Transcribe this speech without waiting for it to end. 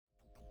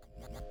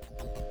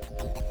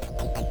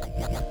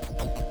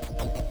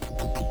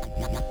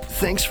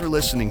Thanks for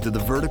listening to the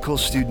Vertical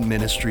Student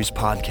Ministries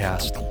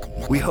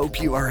podcast. We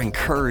hope you are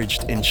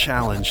encouraged and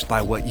challenged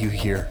by what you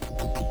hear.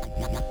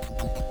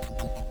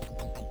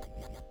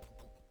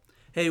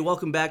 Hey,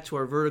 welcome back to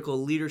our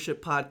Vertical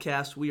Leadership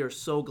Podcast. We are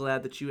so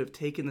glad that you have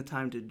taken the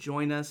time to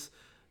join us,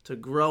 to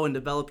grow and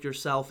develop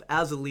yourself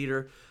as a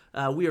leader.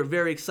 We are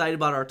very excited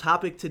about our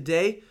topic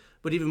today,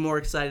 but even more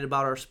excited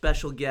about our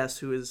special guest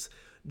who is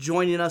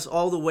joining us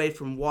all the way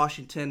from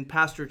Washington,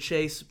 Pastor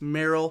Chase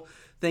Merrell.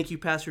 Thank you,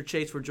 Pastor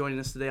Chase, for joining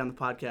us today on the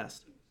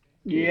podcast.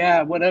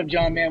 Yeah, what up,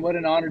 John, man? What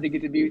an honor to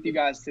get to be with you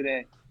guys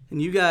today.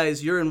 And you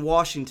guys, you're in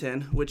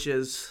Washington, which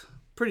is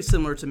pretty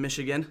similar to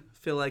Michigan. I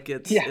feel like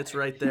it's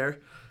right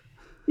there.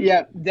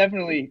 Yeah,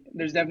 definitely.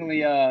 There's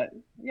definitely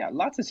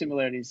lots of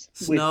similarities.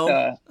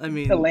 Snow.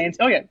 With, the lands.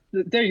 Oh yeah,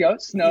 there you go.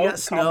 Snow. You got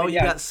snow.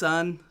 You got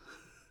sun.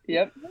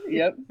 Yep.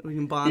 We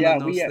can bond on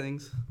those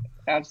things.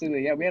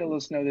 Absolutely. Yeah, we had a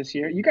little snow this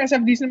year. You guys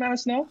have a decent amount of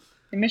snow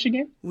in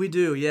Michigan? We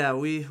do. Yeah,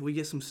 we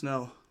get some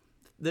snow.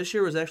 This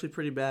year was actually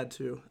pretty bad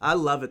too. I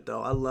love it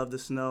though. I love the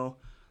snow.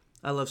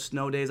 I love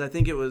snow days. I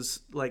think it was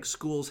like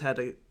schools had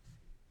to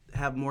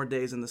have more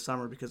days in the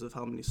summer because of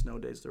how many snow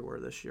days there were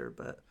this year.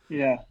 But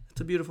yeah, it's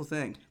a beautiful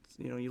thing.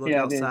 You look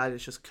outside,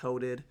 it's just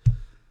coated.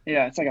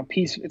 Yeah, it's like a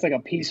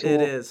peaceful.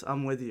 It is.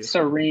 I'm with you.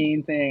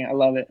 Serene thing. I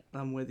love it.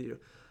 I'm with you.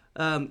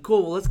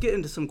 Cool. Well, let's get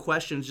into some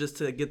questions just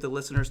to get the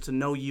listeners to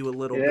know you a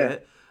little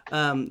bit.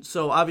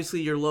 So obviously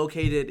you're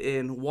located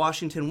in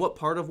Washington. What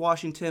part of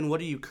Washington?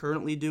 What are you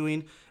currently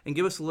doing? And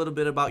give us a little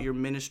bit about your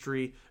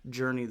ministry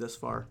journey thus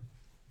far.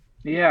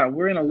 Yeah,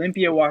 we're in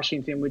Olympia,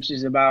 Washington, which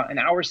is about an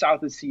hour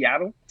south of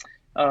Seattle,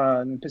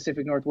 in the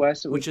Pacific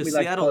Northwest. Which is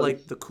Seattle,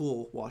 like the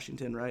cool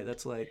Washington, right?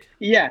 That's like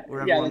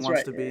where everyone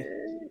wants to be.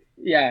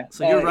 Yeah.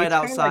 So you're right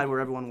outside where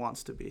everyone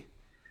wants to be.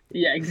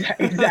 Yeah,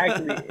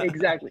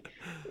 exactly.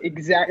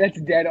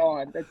 That's dead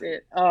on. That's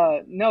it.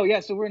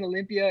 So we're in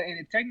Olympia, and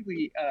it's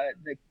technically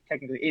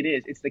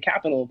it's the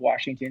capital of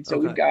Washington. So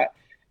we've got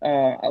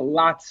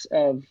lots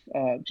of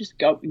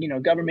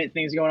government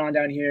things going on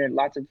down here, and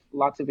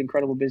lots of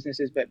incredible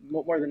businesses. But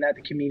more than that,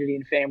 the community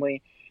and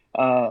family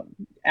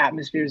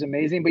atmosphere is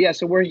amazing. But yeah,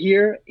 so we're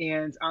here,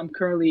 and I'm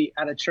currently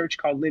at a church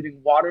called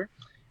Living Water,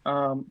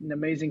 an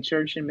amazing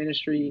church and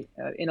ministry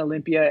in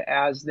Olympia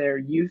as their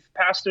youth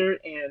pastor,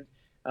 and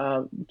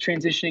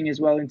transitioning as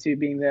well into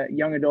being the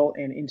young adult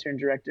and intern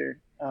director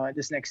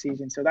this next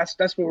season. So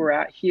that's where we're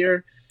at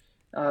here,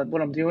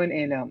 what I'm doing.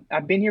 And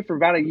I've been here for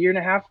about a year and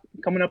a half,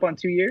 coming up on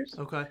 2 years.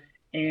 Okay.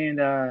 And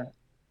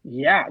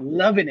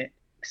loving it.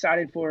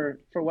 Excited for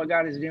what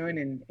God is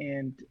doing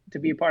and to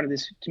be a part of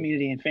this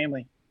community and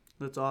family.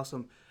 That's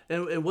awesome.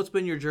 And what's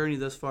been your journey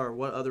thus far?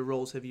 What other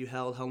roles have you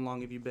held? How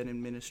long have you been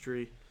in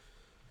ministry?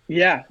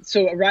 Yeah,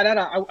 so right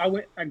out,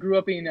 I grew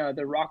up in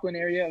the Rockland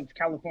area of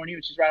California,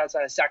 which is right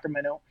outside of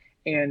Sacramento,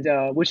 and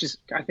which is,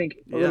 I think,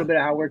 a little bit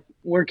of how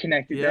we're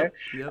connected there.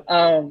 Yep.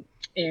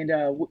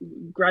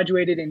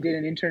 Graduated and did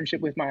an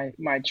internship with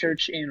my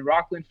church in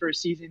Rockland for a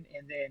season,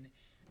 and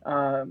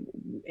then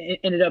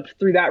ended up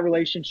through that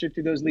relationship,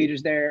 through those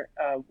leaders there,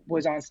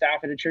 was on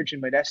staff at a church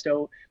in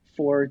Modesto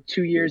for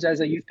 2 years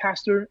as a youth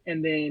pastor,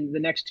 and then the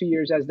next 2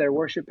 years as their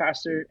worship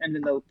pastor, and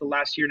then the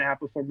last year and a half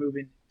before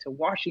moving to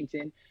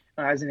Washington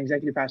as an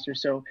executive pastor.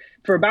 So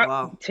for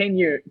about 10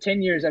 years,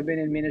 I've been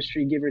in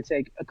ministry, give or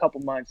take a couple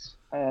months,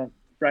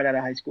 right out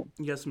of high school.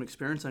 You got some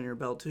experience on your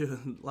belt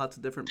too. Lots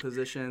of different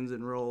positions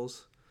and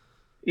roles.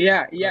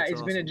 Yeah. That's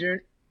awesome.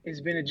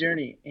 It's been a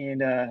journey.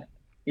 And,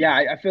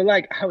 I feel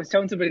like I was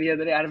telling somebody the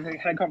other day, I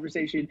had a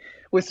conversation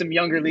with some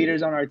younger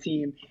leaders on our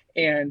team,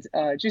 and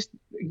just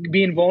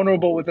being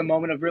vulnerable with the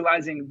moment of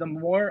realizing the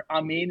more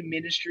I'm in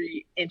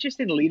ministry and just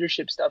in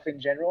leadership stuff in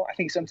general, I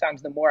think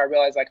sometimes the more I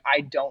realize, like,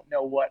 I don't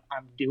know what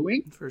I'm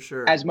doing for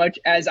sure as much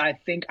as I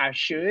think I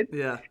should.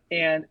 Yeah.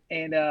 And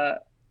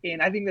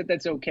I think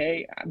that's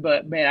okay.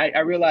 But man,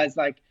 I realized,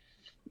 like,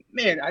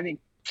 man, I think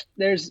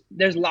there's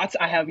lots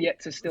I have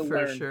yet to still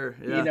learn. For sure.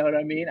 Yeah. You know what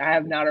I mean? I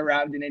have not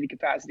arrived in any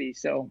capacity.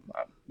 So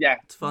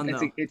it's fun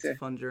though. It's a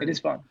fun journey. It is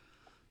fun.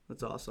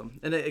 That's awesome.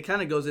 And it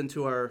kind of goes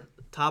into our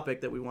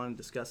topic that we want to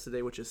discuss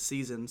today, which is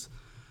seasons.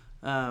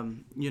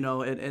 And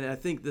I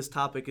think this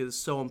topic is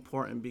so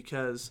important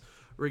because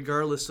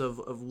regardless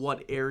of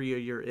what area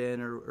you're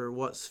in or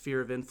what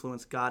sphere of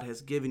influence God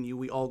has given you,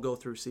 we all go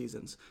through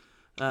seasons.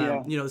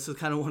 This is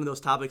kind of one of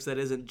those topics that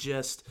isn't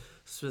just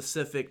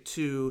specific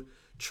to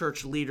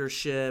church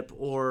leadership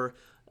or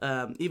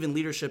even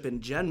leadership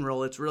in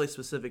general. It's really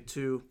specific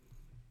to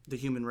the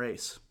human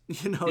race,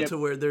 to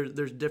where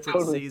there's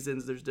different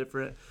seasons, there's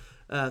different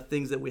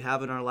things that we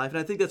have in our life. And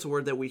I think that's a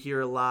word that we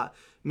hear a lot,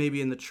 maybe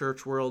in the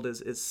church world,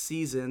 is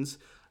seasons.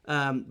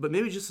 But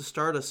maybe just to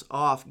start us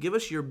off, give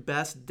us your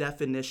best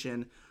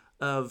definition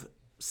of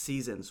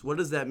seasons. What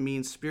does that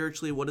mean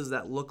spiritually? What does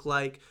that look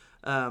like?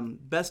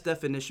 Best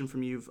definition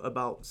from you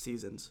about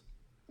seasons.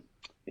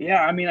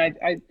 Yeah, I mean,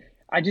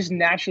 I just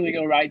naturally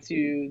go right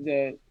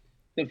to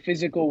the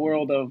physical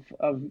world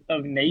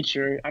of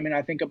nature. I mean,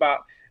 I think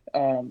about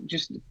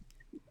just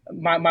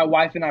my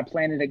wife and I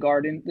planted a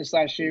garden this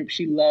last year.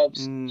 She's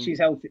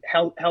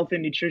health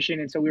and nutrition,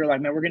 and so we were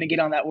like, man, we're gonna get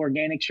on that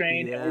organic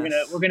train, and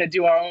we're gonna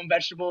do our own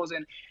vegetables,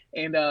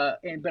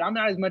 but I'm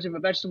not as much of a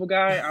vegetable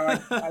guy.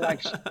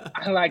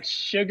 I like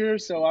sugar,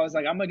 so I was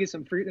like, I'm gonna get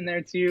some fruit in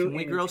there too. Can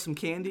we grow some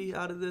candy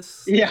out of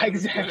this? Yeah,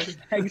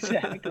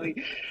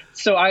 exactly.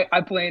 So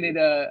I planted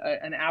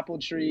an apple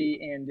tree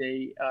and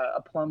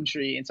a plum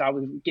tree, and so I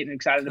was getting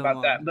excited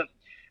about that. But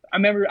I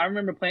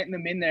remember planting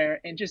them in there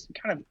and just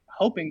kind of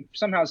hoping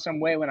somehow, some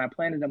way, when I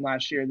planted them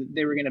last year, that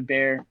they were going to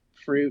bear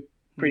fruit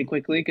pretty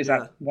quickly, because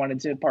I wanted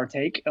to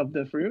partake of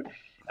the fruit.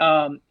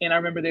 And I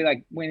remember they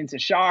like went into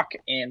shock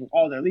and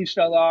all their leaves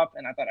fell off,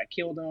 and I thought I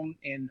killed them.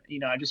 And,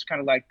 I just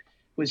kind of like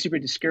was super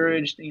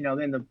discouraged.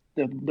 Then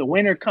the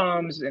winter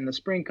comes and the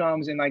spring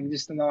comes, and like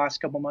just in the last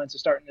couple months of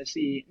starting to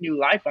see new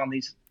life on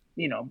these,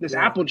 this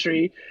apple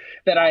tree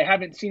that I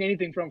haven't seen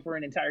anything from for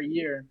an entire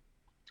year.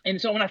 And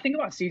so when I think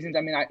about seasons,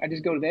 I mean, I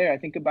just go there. I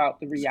think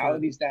about the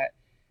realities that,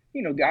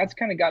 God's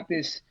kind of got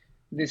this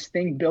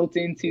thing built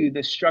into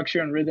the structure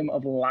and rhythm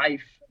of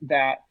life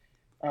that,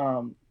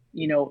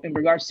 in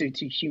regards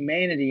to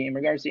humanity, in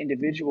regards to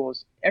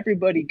individuals,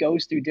 everybody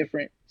goes through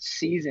different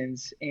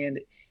seasons,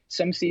 and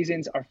some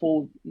seasons are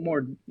full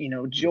more,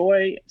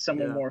 joy. Some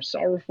are more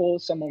sorrowful.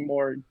 Some are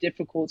more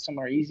difficult. Some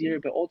are easier.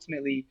 But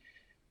ultimately,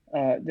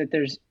 that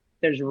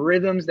there's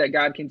rhythms that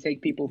God can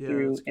take people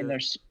through, and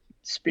there's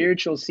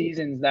spiritual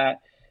seasons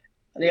that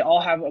they all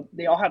have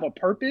a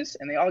purpose,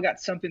 and they all got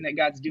something that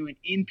God's doing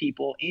in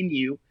people, in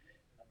you,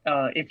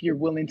 if you're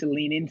willing to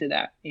lean into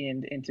that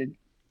and to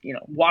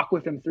walk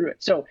with them through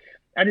it. So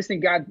I just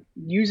think God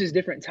uses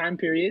different time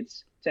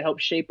periods to help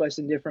shape us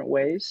in different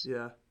ways.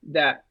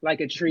 That,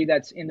 like a tree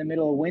that's in the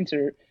middle of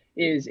winter,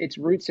 its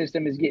root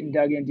system is getting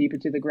dug in deeper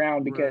to the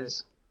ground,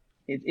 because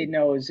it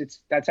knows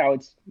that's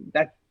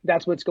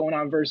what's going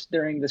on, versus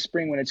during the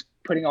spring when it's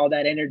putting all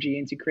that energy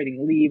into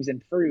creating leaves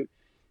and fruit.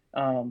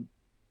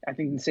 I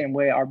think in the same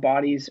way, our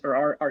bodies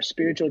or our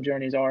spiritual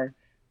journeys are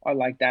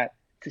like that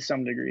to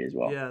some degree as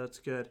well. Yeah, that's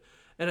good.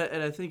 And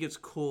I think it's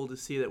cool to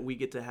see that we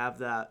get to have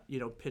that,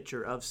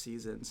 picture of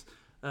seasons,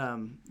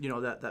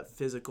 that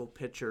physical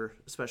picture,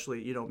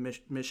 especially,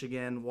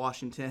 Michigan,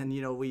 Washington,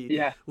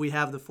 we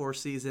have the 4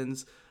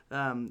 seasons,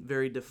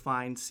 very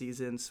defined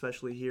seasons,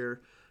 especially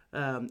here.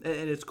 And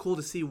it's cool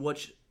to see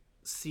which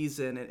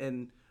season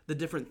and the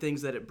different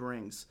things that it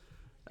brings,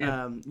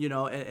 and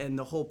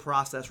the whole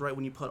process, right?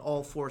 When you put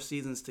all 4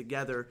 seasons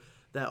together,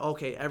 that,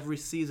 okay, every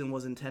season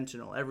was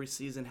intentional. Every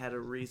season had a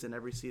reason.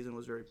 Every season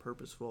was very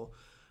purposeful,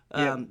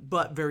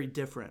 but very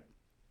different.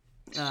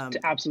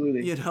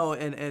 Absolutely.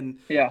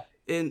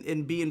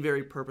 In being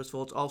very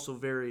purposeful, it's also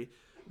very,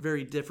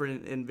 very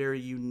different and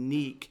very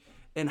unique.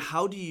 And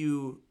how do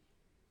you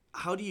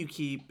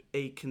keep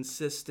a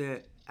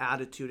consistent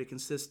attitude, a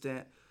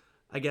consistent,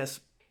 I guess,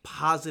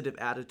 positive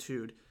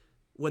attitude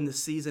when the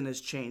season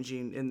is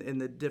changing in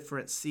the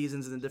different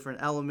seasons and the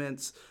different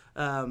elements?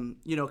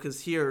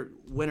 Because here,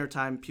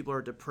 wintertime, people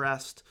are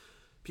depressed,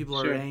 people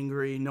are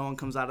angry, no one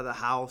comes out of the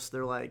house.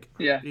 They're like,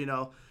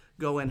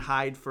 go and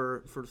hide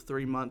for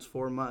 3 months,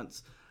 4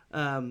 months.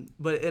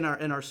 But in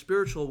our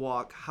spiritual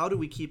walk, how do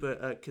we keep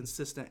a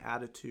consistent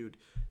attitude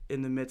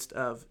in the midst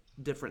of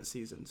different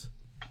seasons?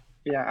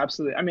 Yeah,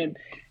 absolutely. I mean,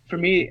 for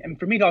me,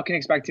 it all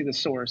connects back to the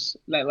source.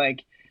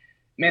 Like,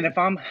 man, if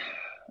I'm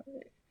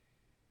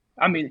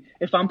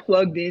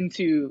plugged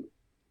into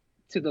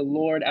the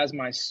Lord as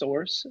my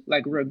source,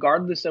 like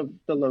regardless of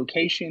the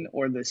location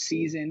or the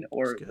season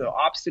or the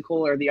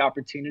obstacle or the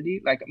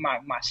opportunity, like my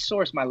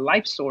source, my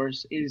life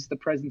source is the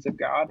presence of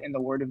God and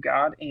the Word of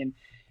God. And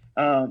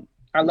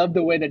I love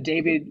the way that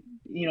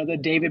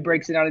David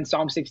breaks it out in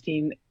Psalm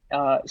 16.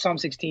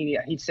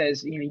 He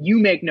says, you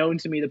make known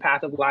to me the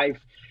path of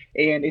life,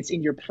 and it's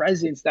in your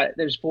presence that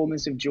there's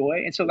fullness of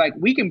joy. And so, like,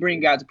 we can bring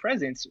God's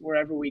presence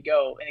wherever we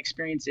go and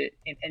experience it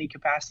in any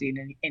capacity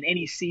and in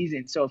any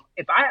season. So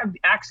if I have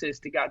access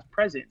to God's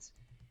presence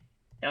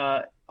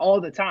all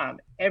the time,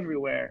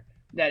 everywhere,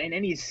 that in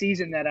any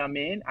season that I'm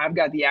in, I've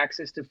got the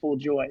access to full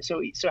joy.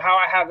 So how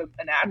I have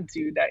an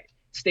attitude that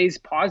stays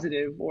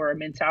positive, or a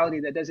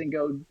mentality that doesn't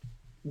go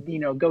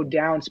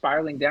down,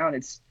 spiraling down,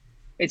 it's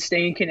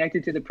staying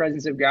connected to the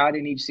presence of God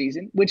in each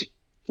season, which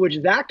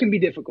that can be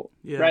difficult,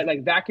 right?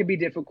 Like, that can be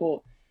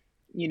difficult,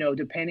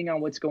 depending on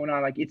what's going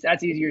on. Like,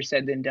 that's easier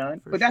said than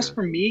done. But that's,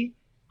 for me,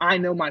 I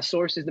know my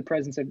source is the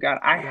presence of God.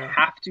 I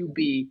have to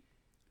be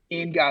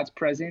in God's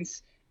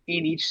presence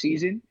in each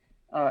season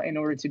in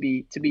order to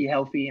be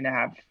healthy and to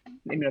have,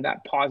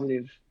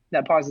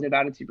 that positive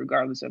attitude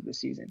regardless of the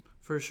season.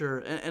 For sure.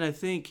 And I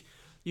think,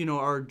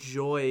 our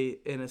joy,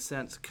 in a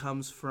sense,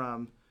 comes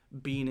from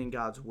being in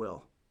God's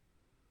will.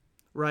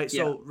 Right.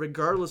 Yeah. So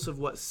regardless of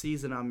what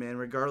season I'm in,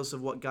 regardless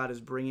of what God is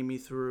bringing me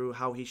through,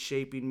 how he's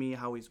shaping me,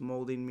 how he's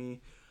molding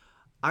me,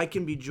 I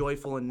can be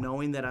joyful in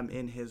knowing that I'm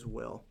in his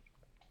will.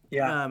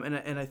 Yeah.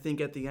 And I think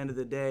at the end of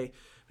the day,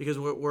 because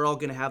we're all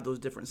going to have those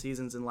different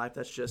seasons in life,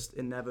 that's just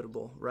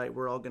inevitable, right?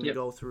 We're all going to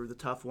go through the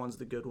tough ones,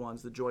 the good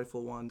ones, the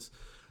joyful ones.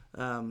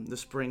 the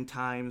spring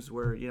times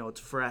where, it's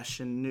fresh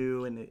and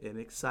new and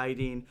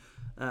exciting.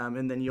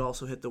 And then you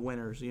also hit the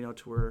winters, to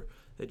where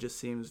it just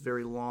seems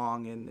very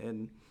long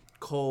and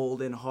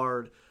cold and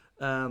hard.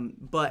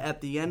 But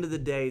at the end of the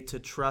day, to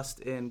trust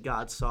in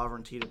God's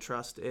sovereignty, to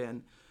trust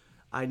in,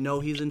 I know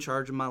He's in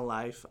charge of my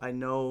life. I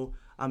know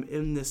I'm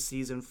in this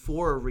season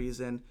for a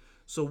reason.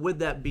 So with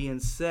that being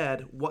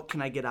said, what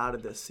can I get out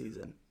of this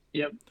season?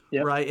 Yep.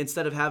 Right?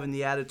 Instead of having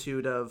the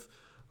attitude of,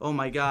 oh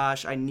my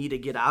gosh, I need to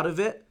get out of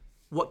it.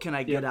 What can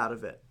I get out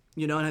of it?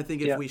 And I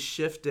think if we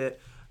shift it,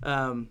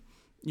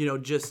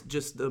 just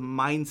the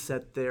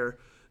mindset there.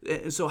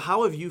 And so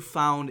how have you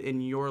found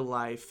in your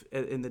life,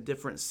 in the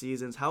different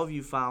seasons, how have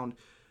you found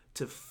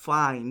to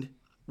find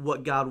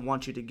what God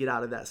wants you to get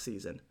out of that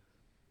season?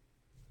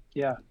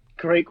 Yeah,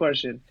 great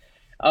question.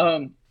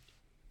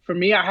 For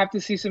me, I have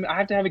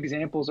to have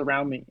examples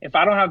around me. If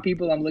I don't have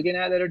people I'm looking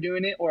at that are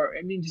doing it, or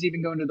just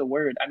even going to the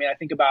Word. I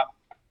think about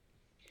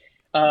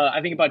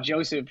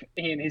Joseph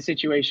in his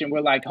situation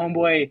where like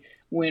homeboy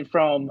went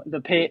from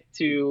the pit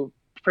to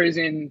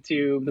prison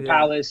to the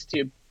palace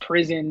to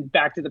prison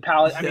back to the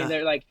palace.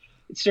 They're like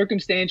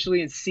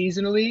circumstantially and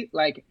seasonally,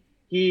 like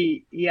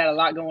he had a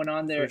lot going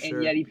on there,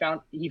 and yet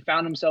he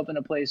found himself in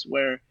a place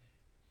where,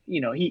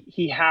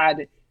 he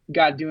had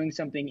God doing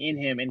something in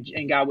him,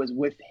 and God was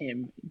with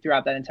him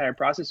throughout that entire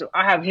process. So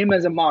I have him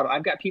as a model.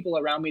 I've got people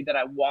around me that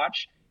I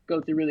watch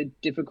go through really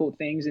difficult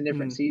things in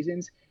different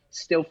seasons,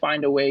 still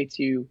find a way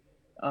to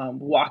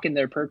walk in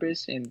their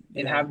purpose and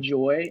have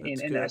joy.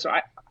 And so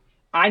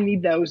I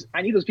need those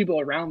people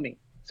around me.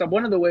 So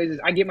one of the ways is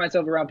I get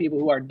myself around people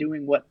who are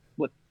doing what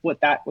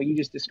you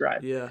just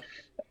described. Yeah.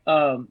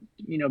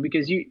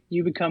 Because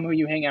you become who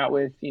you hang out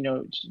with,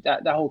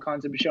 that whole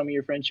concept of show me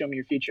your friends, show me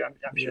your future. I'm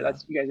sure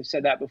you guys have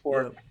said that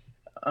before.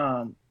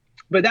 Yeah.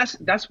 But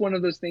that's one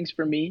of those things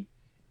for me.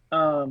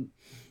 And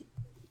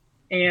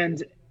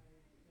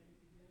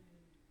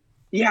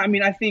yeah,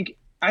 I think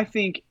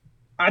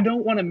I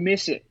don't want to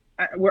miss it.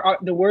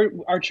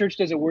 Our church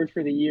does a word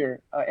for the year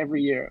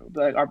every year,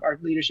 but our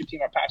leadership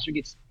team, our pastor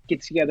gets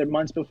together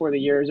months before the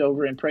year is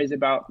over and prays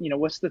about,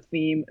 what's the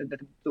theme,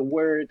 the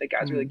word that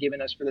God's really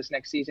given us for this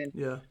next season.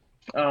 Yeah.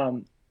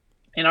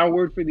 And our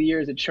word for the year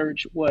as a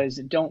church was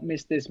don't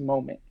miss this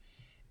moment.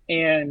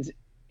 And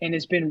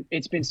it's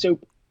been so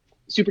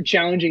super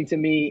challenging to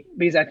me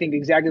because I think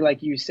exactly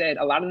like you said,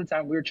 a lot of the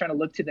time we're trying to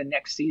look to the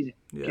next season.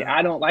 Yeah. Okay,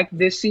 I don't like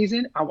this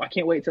season. I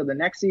can't wait till the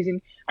next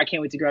season. I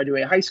can't wait to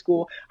graduate high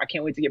school. I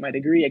can't wait to get my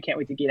degree. I can't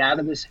wait to get out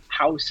of this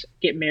house,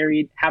 get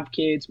married, have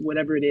kids,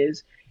 whatever it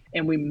is.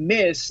 And we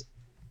miss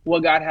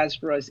what God has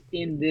for us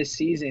in this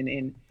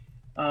season.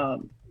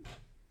 I'm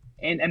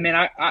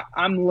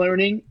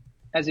learning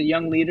as a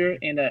young leader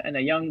and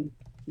a young,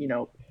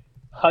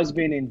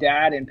 husband and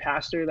dad and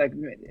pastor, like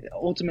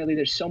ultimately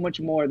there's so much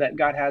more that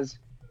God has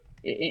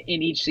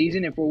in each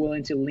season if we're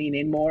willing to lean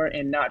in more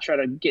and not try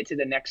to get to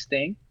the next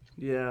thing.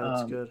 Yeah,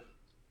 that's good.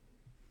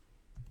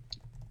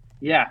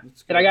 Yeah.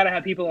 That's good. And I got to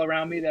have people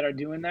around me that are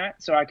doing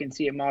that so I can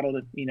see it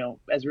modeled,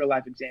 as real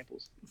life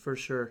examples. For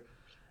sure.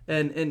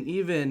 And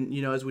even,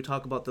 as we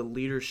talk about the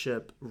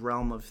leadership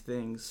realm of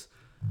things,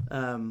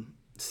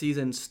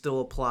 seasons still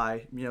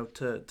apply,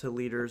 to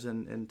leaders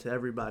and to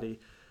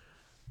everybody.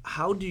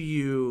 How do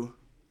you,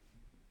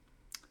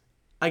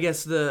 I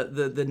guess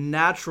the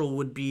natural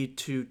would be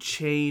to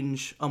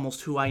change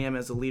almost who I am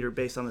as a leader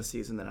based on the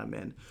season that I'm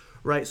in,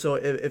 right? So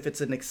if it's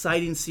an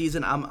exciting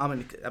season,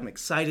 I'm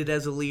excited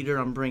as a leader.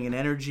 I'm bringing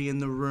energy in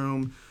the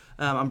room.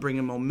 I'm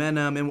bringing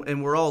momentum,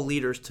 and we're all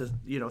leaders to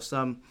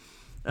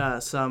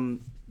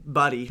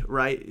somebody,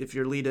 right? If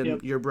you're leading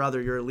your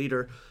brother, you're a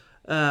leader.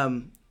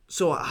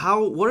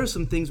 So what are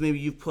some things maybe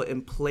you've put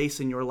in place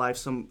in your life,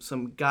 some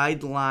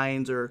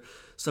guidelines or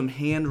some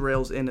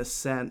handrails in a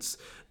sense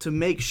to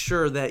make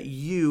sure that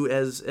you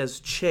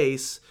as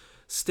Chase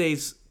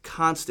stays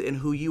constant in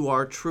who you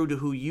are, true to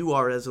who you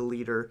are as a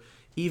leader,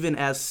 even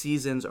as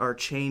seasons are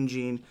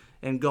changing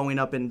and going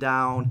up and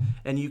down,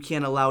 and you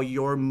can't allow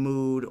your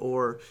mood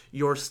or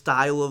your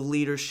style of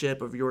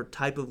leadership or your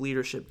type of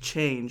leadership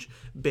change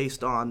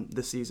based on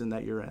the season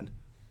that you're in?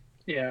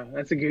 Yeah,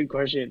 that's a good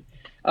question.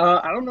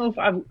 I don't know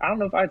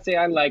if I'd say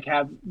I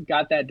have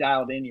got that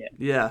dialed in yet.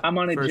 Yeah, I'm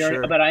on a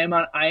journey, but I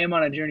am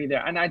on a journey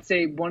there. And I'd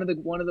say one of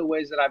the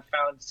ways that I've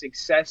found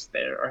success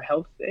there or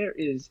health there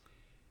is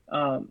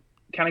kind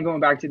of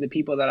going back to the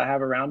people that I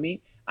have around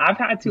me. I've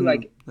had to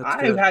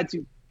had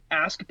to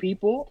ask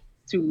people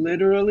to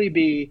literally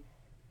be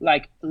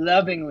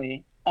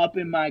lovingly up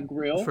in my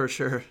grill. For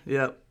sure.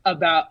 Yep.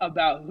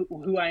 About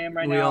who I am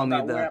right now. We all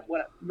need that.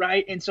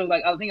 Right. And so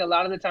I think a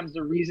lot of the times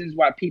the reasons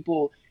why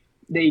people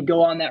they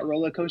go on that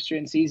roller coaster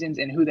in seasons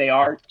and who they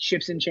are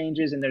shifts and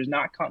changes, and there's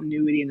not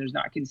continuity and there's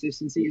not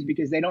consistency is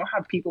because they don't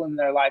have people in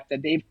their life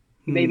that they've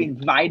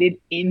invited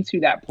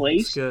into that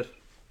place to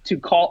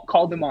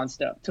call them on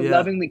stuff, to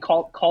lovingly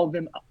call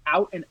them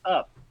out and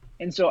up.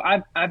 And so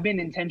I've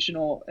been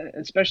intentional,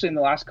 especially in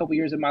the last couple of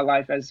years of my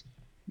life, as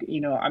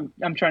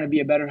I'm trying to be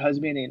a better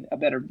husband and a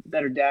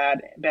better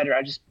dad,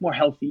 just more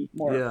healthy,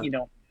 more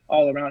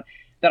all around.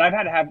 that I've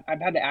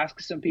had to ask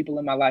some people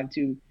in my life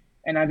to,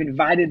 and I've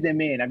invited them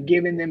in. I've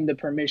given them the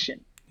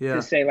permission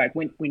to say, like,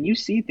 when you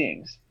see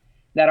things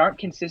that aren't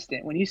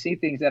consistent, when you see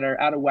things that are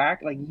out of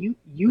whack, like you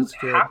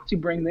have to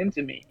bring them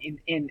to me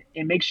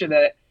and make sure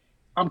that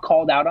I'm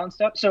called out on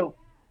stuff. So,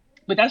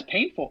 but that's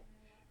painful,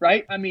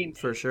 right? I mean,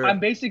 for sure. I'm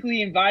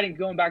basically inviting,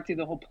 going back to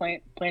the whole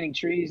planting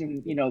trees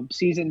and,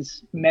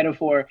 seasons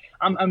metaphor.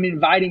 I'm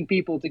inviting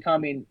people to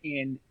come in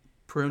and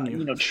prune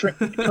you,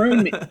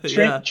 prune me,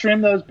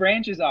 trim those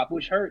branches off,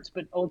 which hurts,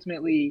 but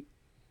ultimately,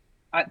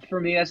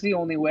 for me, that's the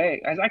only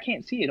way, as I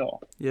can't see it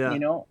all.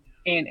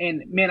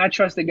 And man, I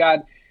trust that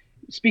God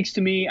speaks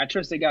to me. I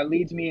trust that God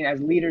leads me. And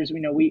as leaders,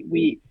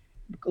 we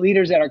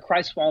leaders that are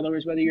Christ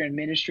followers, whether you're in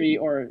ministry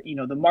or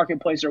the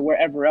marketplace or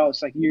wherever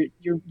else, like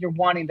you're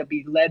wanting to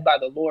be led by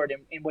the Lord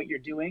in what you're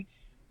doing,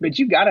 but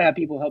you got to have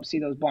people help see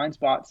those blind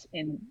spots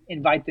and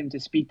invite them to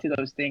speak to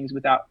those things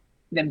without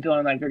them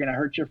feeling like they're going to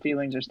hurt your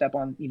feelings or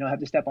have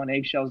to step on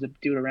eggshells to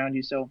do it around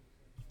you. So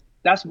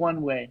that's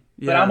one way.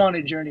 But I'm on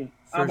a journey.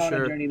 I'm on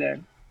a journey there.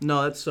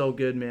 No, that's so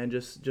good, man.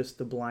 Just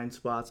the blind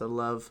spots. I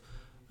love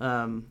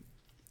that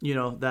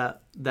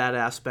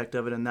aspect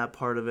of it and that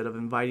part of it, of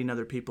inviting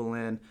other people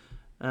in,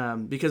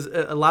 because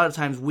a lot of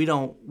times we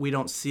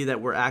don't see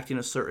that we're acting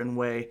a certain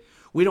way.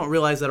 We don't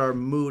realize that our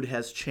mood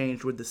has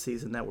changed with the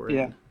season that we're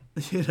in.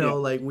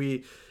 Like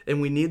we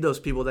need those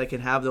people that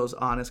can have those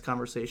honest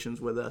conversations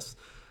with us.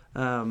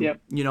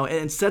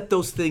 And set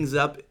those things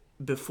up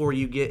before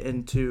you get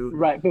into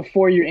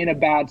before you're in a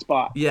bad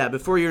spot.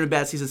 Before you're in a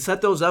bad season,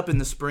 set those up in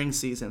the spring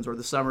seasons or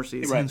the summer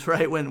seasons,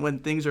 right? When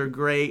things are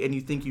great and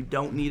you think you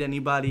don't need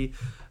anybody,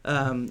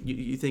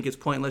 you think it's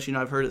pointless.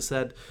 I've heard it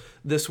said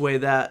this way,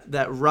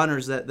 that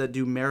runners that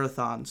do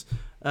marathons,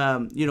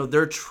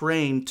 they're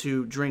trained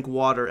to drink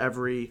water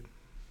every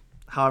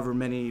however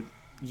many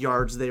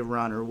yards they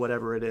run or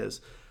whatever it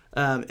is.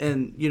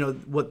 And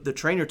what the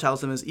trainer tells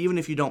them is, even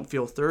if you don't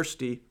feel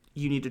thirsty,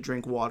 you need to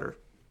drink water.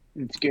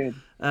 It's good.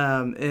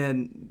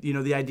 And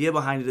the idea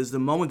behind it is, the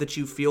moment that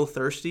you feel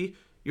thirsty,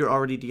 you're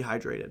already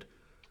dehydrated.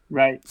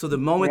 Right. So the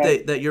moment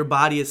that your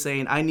body is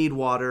saying, I need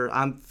water,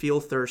 I feel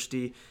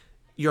thirsty,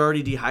 you're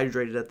already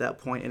dehydrated at that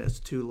point, and it's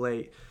too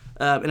late.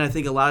 And I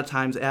think a lot of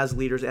times, as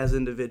leaders, as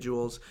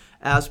individuals,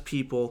 as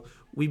people,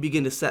 we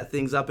begin to set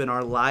things up in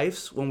our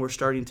lives when we're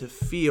starting to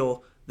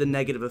feel the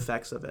negative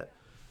effects of it.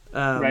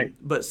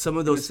 But some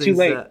of those things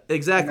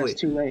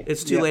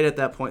it's too late at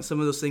that point. Some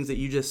of those things that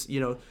you just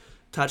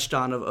touched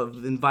on,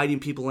 of inviting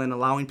people in,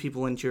 allowing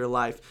people into your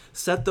life,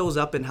 set those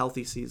up in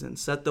healthy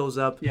seasons. Set those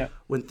up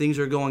when things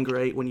are going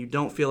great, when you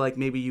don't feel like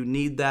maybe you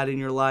need that in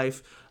your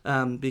life,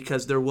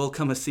 because there will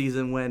come a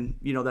season when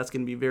that's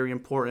going to be very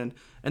important,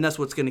 and that's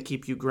what's going to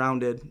keep you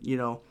grounded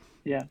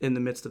in the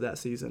midst of that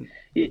season.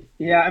 I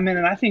mean,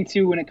 and I think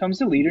too, when it comes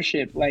to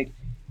leadership, like,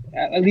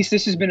 at least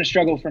this has been a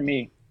struggle for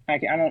me.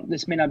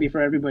 This may not be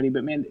for everybody,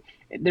 but man,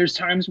 there's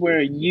times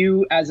where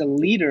you as a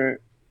leader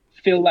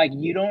feel like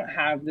you don't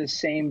have the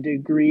same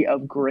degree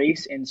of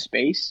grace and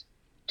space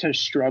to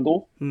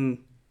struggle in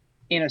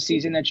a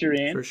season that you're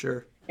in. For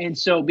sure. And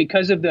so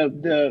because of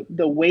the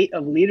weight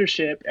of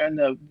leadership and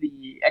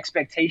the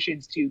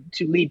expectations to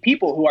lead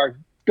people who are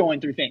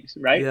going through things,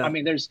 right? I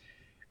mean, there's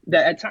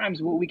that at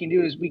times what we can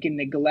do is we can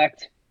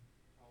neglect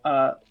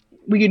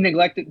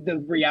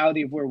the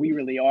reality of where we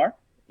really are.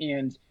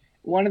 And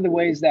one of the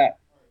ways that,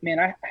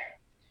 man,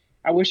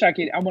 I wish I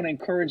want to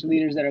encourage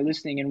leaders that are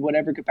listening in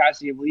whatever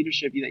capacity of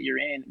leadership that you're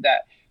in,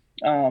 that,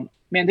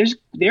 man,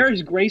 there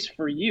is grace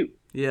for you.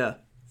 Yeah,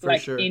 for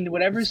like sure. In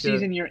whatever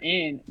season you're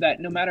in, that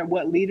no matter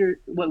what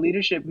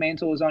leadership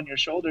mantle is on your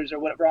shoulders, or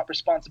what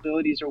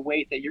responsibilities or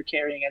weight that you're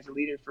carrying as a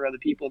leader for other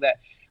people, that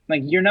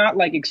like you're not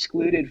like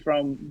excluded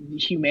from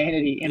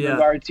humanity in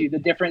regard to the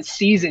different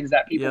seasons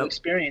that people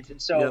experience. And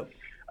so,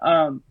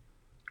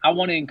 I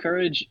want to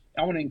encourage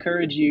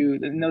you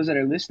and those that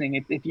are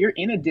listening, if you're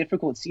in a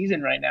difficult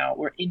season right now,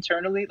 where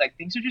internally, like,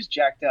 things are just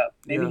jacked up,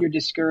 maybe you're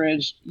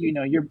discouraged,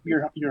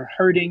 you're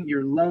hurting,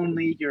 you're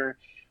lonely, you're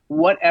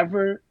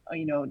whatever,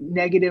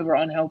 negative or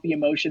unhealthy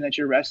emotion that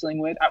you're wrestling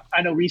with.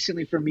 I know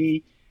recently for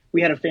me,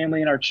 we had a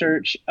family in our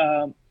church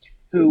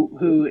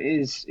who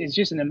is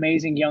just an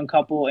amazing young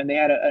couple, and they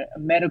had a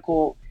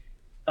medical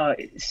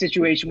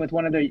situation with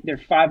one of their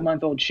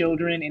 5-month-old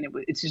children, and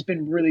it's just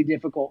been really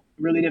difficult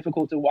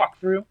to walk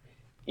through,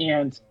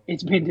 and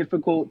it's been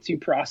difficult to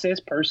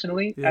process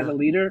personally as a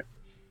leader.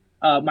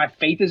 My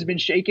faith has been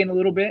shaken a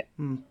little bit,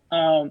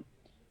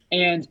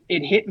 and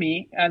it hit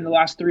me in the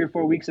last 3 or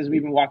 4 weeks as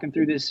we've been walking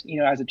through this,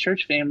 as a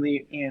church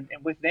family and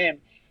with them,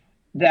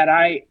 that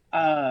I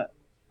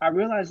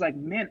realized, like,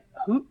 man,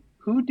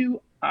 who do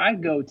I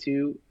go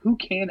to? Who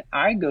can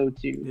I go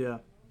to? Yeah.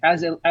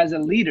 As a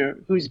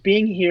leader who's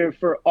being here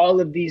for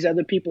all of these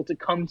other people to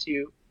come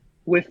to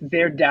with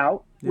their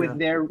doubt, with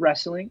their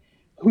wrestling,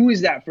 who is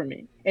that for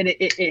me? And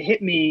it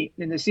hit me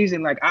in the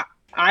season, like,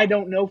 I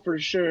don't know for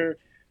sure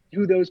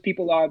who those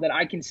people are that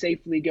I can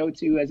safely go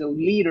to as a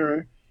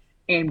leader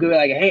and go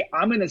like, hey,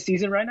 I'm in a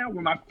season right now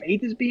where my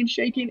faith is being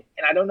shaken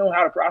and I don't know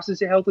how to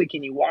process it healthily.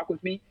 Can you walk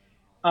with me?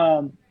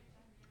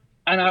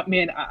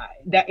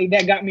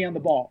 that got me on the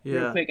ball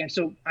real Yeah. quick. And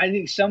so I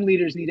think some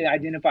leaders need to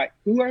identify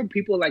who are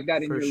people like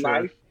that in For your sure.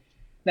 life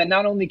that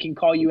not only can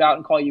call you out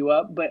and call you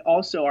up, but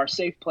also are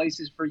safe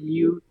places for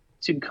you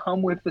to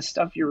come with the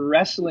stuff you're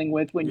wrestling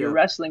with when you're Yeah.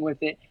 wrestling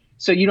with it.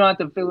 So you don't have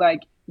to feel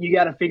like you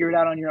got to figure it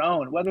out on your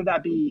own, whether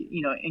that be,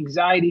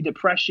 anxiety,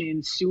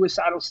 depression,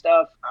 suicidal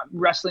stuff,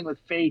 wrestling with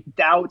faith,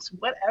 doubts,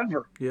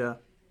 whatever. Yeah.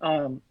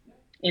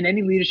 In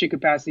any leadership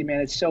capacity, man,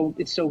 it's so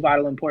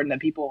vital, important that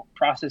people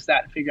process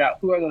that and figure out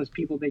who are those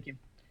people they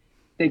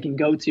can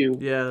go to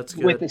Yeah, that's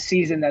good. with the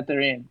season that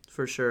they're in.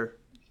 For sure.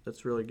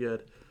 That's really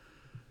good.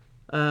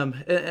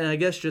 And I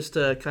guess just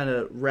to kind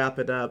of wrap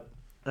it up,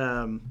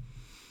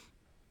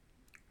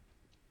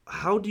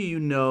 how do you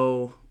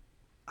know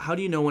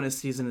when a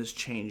season is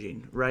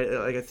changing, right?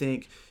 Like, I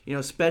think,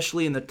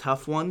 especially in the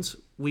tough ones,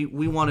 we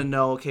want to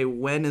know, okay,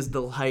 when is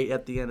the light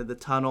at the end of the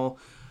tunnel?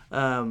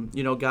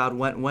 God,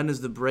 when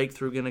is the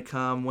breakthrough going to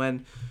come?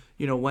 When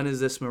is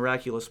this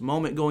miraculous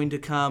moment going to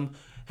come?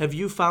 Have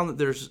you found that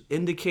there's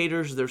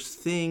indicators, there's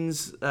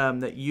things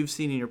that you've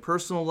seen in your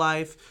personal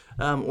life,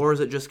 or is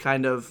it just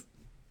kind of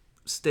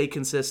stay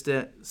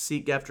consistent,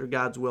 seek after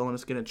God's will, and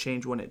it's going to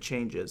change when it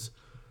changes?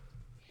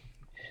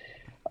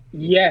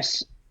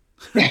 Yes.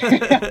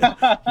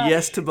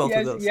 Yes to both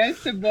of those.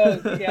 Yes to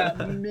both. Yeah,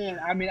 man.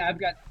 I mean, I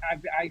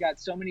got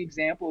so many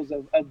examples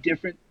of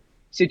different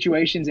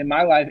situations in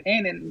my life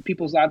and in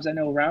people's lives I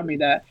know around me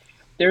that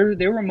there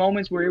were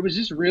moments where it was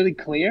just really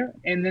clear,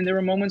 and then there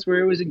were moments where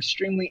it was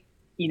extremely,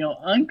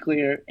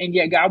 unclear, and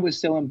yet God was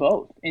still in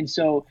both. And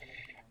so,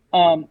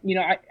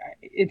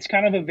 it's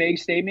kind of a vague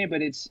statement,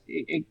 but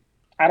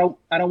I don't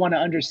want to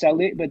undersell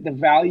it, but the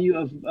value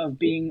of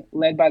being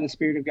led by the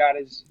Spirit of God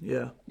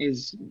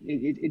is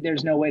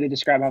there's no way to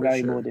describe how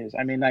valuable it is.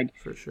 I mean, like,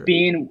 For sure.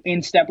 being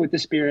in step with the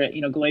Spirit,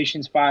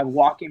 Galatians 5,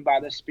 walking by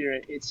the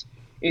Spirit, it's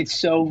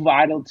so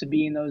vital to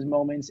be in those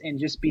moments and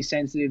just be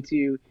sensitive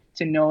to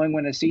knowing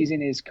when a season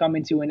is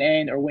coming to an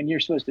end, or when you're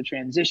supposed to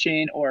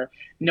transition, or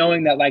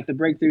knowing that, like, the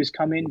breakthrough is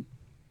coming,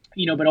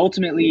 but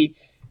ultimately,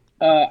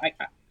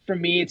 for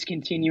me, it's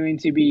continuing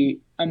to be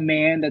a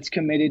man that's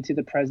committed to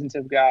the presence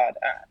of God.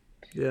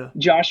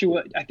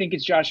 Joshua, I think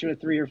it's Joshua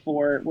 3 or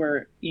 4,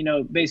 where,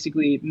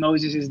 basically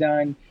Moses is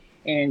done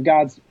and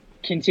God's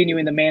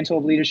continuing the mantle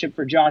of leadership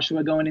for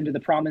Joshua going into the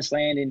promised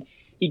land. And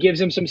he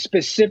gives him some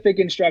specific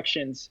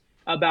instructions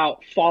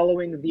about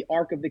following the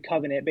Ark of the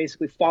Covenant,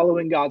 basically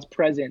following God's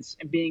presence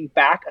and being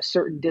back a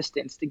certain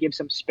distance to give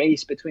some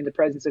space between the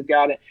presence of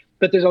God.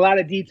 But there's a lot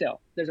of detail.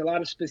 There's a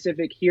lot of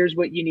specific, here's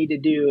what you need to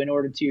do in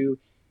order to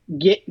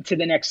get to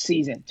the next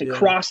season, to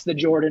cross the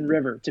Jordan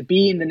River, to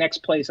be in the next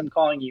place I'm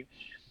calling you.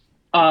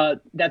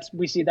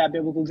 We see that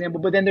biblical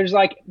example. But then there's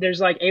like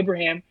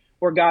Abraham,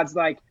 where God's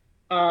like,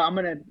 I'm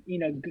gonna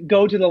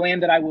go to the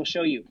land that I will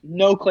show you.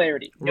 No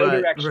clarity, no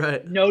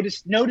direction, no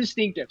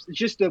distinctives. It's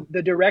just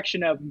the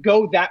direction of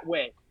go that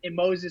way. And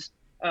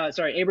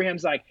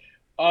Abraham's like,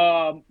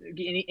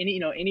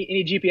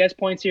 any GPS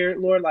points here,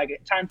 Lord,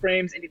 like time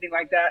frames, anything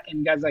like that?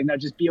 And God's like, no,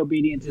 just be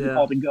obedient to the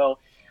call to go.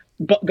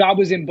 But God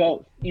was in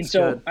both. And That's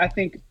so good. I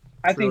think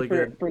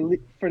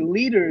for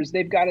leaders,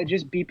 they've got to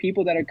just be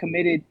people that are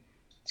committed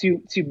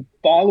to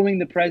following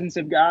the presence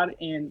of God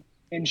and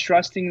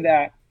trusting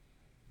that,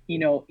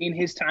 in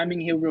his timing,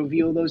 he'll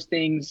reveal those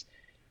things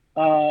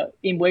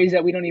in ways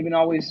that we don't even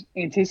always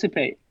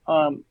anticipate.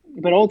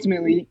 But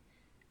ultimately,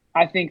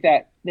 I think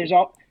that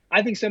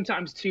I think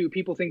sometimes too,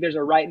 people think there's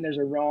a right and there's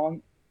a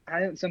wrong. I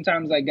think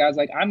sometimes, like, God's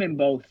like, I'm in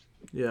both.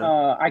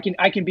 Yeah.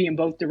 I can be in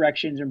both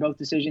directions or both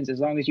decisions as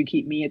long as you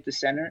keep me at the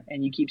center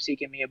and you keep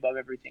seeking me above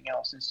everything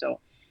else. And so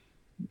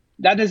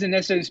that doesn't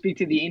necessarily speak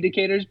to the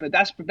indicators, but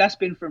that's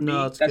been for me.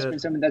 That's been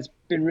something that's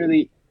been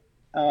really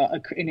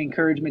an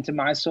encouragement to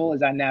my soul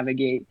as I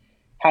navigate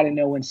how to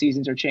know when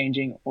seasons are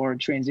changing or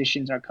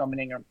transitions are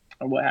coming or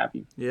what have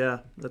you. Yeah,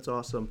 that's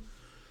awesome.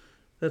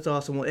 That's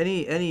awesome. Well,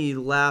 any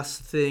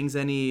last things,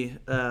 any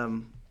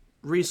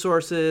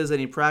resources,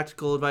 any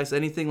practical advice,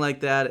 anything like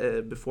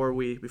that before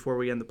we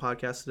end the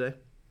podcast today?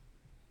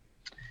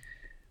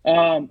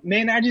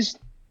 Man, I just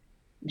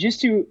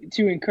to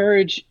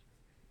encourage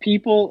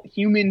people,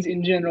 humans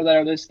in general that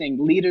are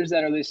listening, leaders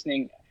that are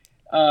listening,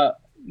 a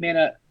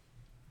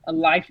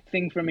life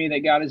thing for me that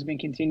God has been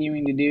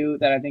continuing to do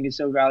that I think is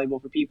so valuable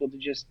for people to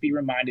just be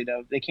reminded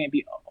of. They can't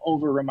be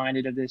over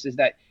reminded of this, is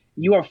that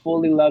you are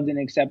fully loved and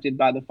accepted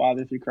by the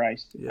Father through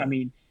Christ. Yeah. I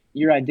mean,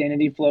 your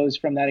identity flows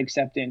from that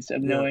acceptance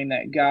of knowing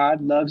that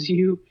God loves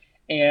you,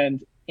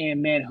 and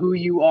man, who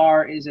you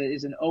are is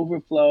an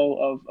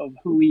overflow of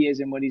who he is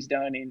and what he's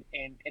done. And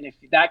if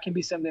that can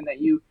be something that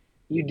you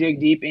dig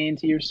deep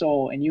into your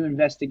soul and you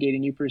investigate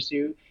and you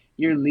pursue,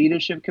 your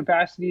leadership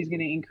capacity is going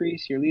to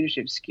increase. Your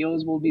leadership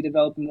skills will be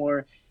developed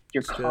more.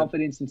 Your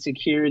confidence and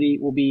security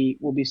will be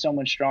so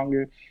much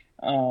stronger.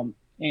 And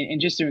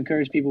just to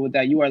encourage people with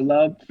that, you are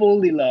loved,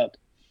 fully loved,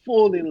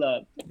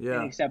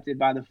 and accepted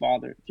by the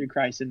Father through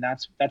Christ. And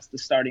that's the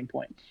starting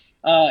point.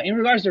 In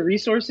regards to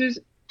resources,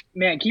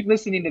 man, keep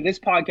listening to this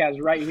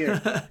podcast right here.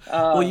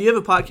 Well, you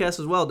have a podcast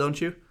as well, don't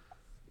you?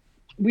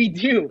 We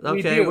do. Okay,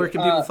 we do. where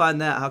can people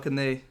find that? How can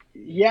they?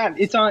 Yeah,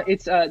 it's on.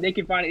 It's they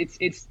can find it.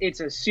 It's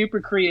a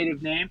super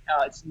creative name.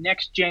 It's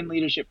Next Gen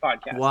Leadership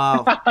Podcast.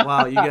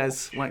 Wow, you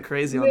guys went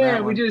crazy on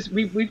that one.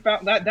 we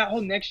found that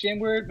whole Next Gen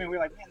word. Man, we're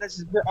like, man,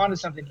 we're onto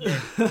something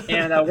here,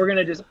 and we're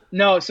gonna just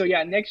no. So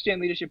yeah, Next Gen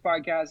Leadership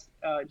Podcast,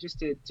 just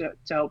to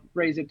help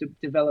raise up, to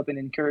develop and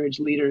encourage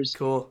leaders.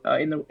 Cool.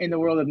 In the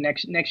world of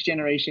next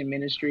generation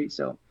ministry.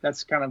 So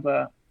that's kind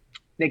of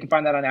they can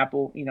find that on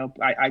Apple,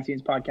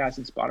 iTunes Podcasts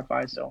and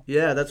Spotify. So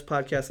yeah, that's a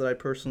podcast that I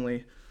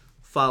personally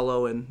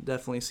follow and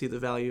definitely see the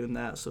value in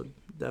that. So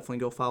definitely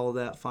go follow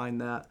that,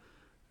 find that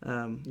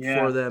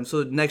for them.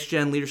 So Next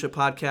Gen Leadership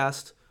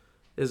Podcast,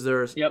 is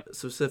there a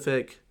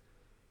specific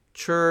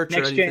church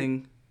or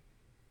anything?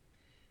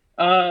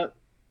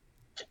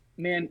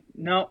 Man,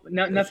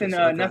 nothing.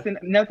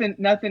 Nothing.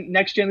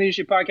 Next Gen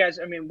Leadership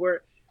Podcast. I mean, we're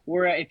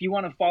if you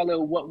want to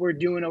follow what we're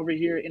doing over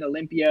here in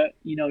Olympia,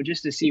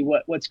 just to see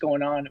what's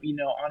going on,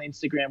 on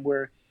Instagram,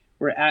 we're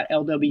at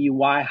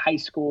LWY High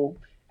School,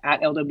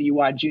 at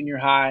LWY Junior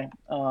High.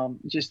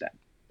 Just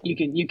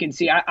you can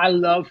see. I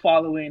love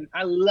following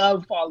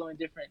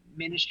different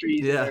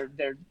ministries. Yeah.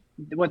 They're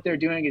what they're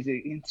doing is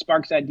it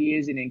sparks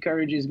ideas and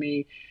encourages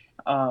me.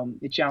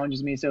 It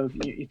challenges me. So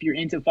if you're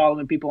into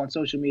following people on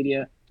social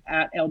media,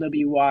 at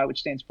LWY, which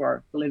stands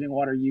for Living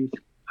Water Youth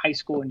High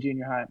School and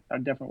Junior High, are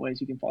different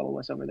ways you can follow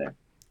us over there.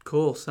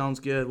 Cool. Sounds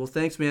good. Well,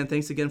 thanks, man.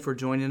 Thanks again for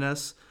joining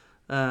us.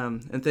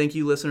 And thank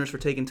you, listeners, for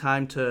taking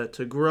time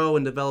to grow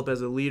and develop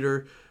as a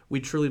leader. We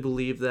truly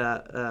believe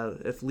that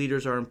if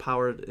leaders are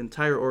empowered,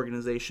 entire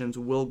organizations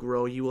will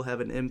grow. You will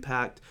have an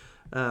impact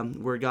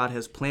where God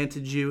has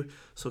planted you.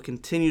 So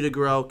continue to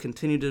grow,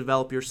 continue to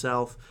develop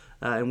yourself,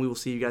 and we will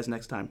see you guys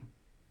next time.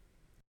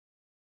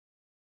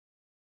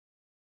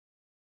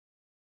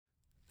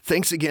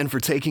 Thanks again for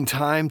taking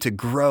time to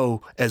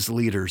grow as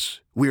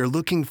leaders. We are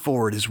looking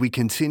forward as we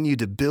continue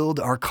to build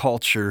our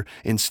culture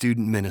in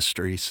student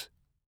ministries.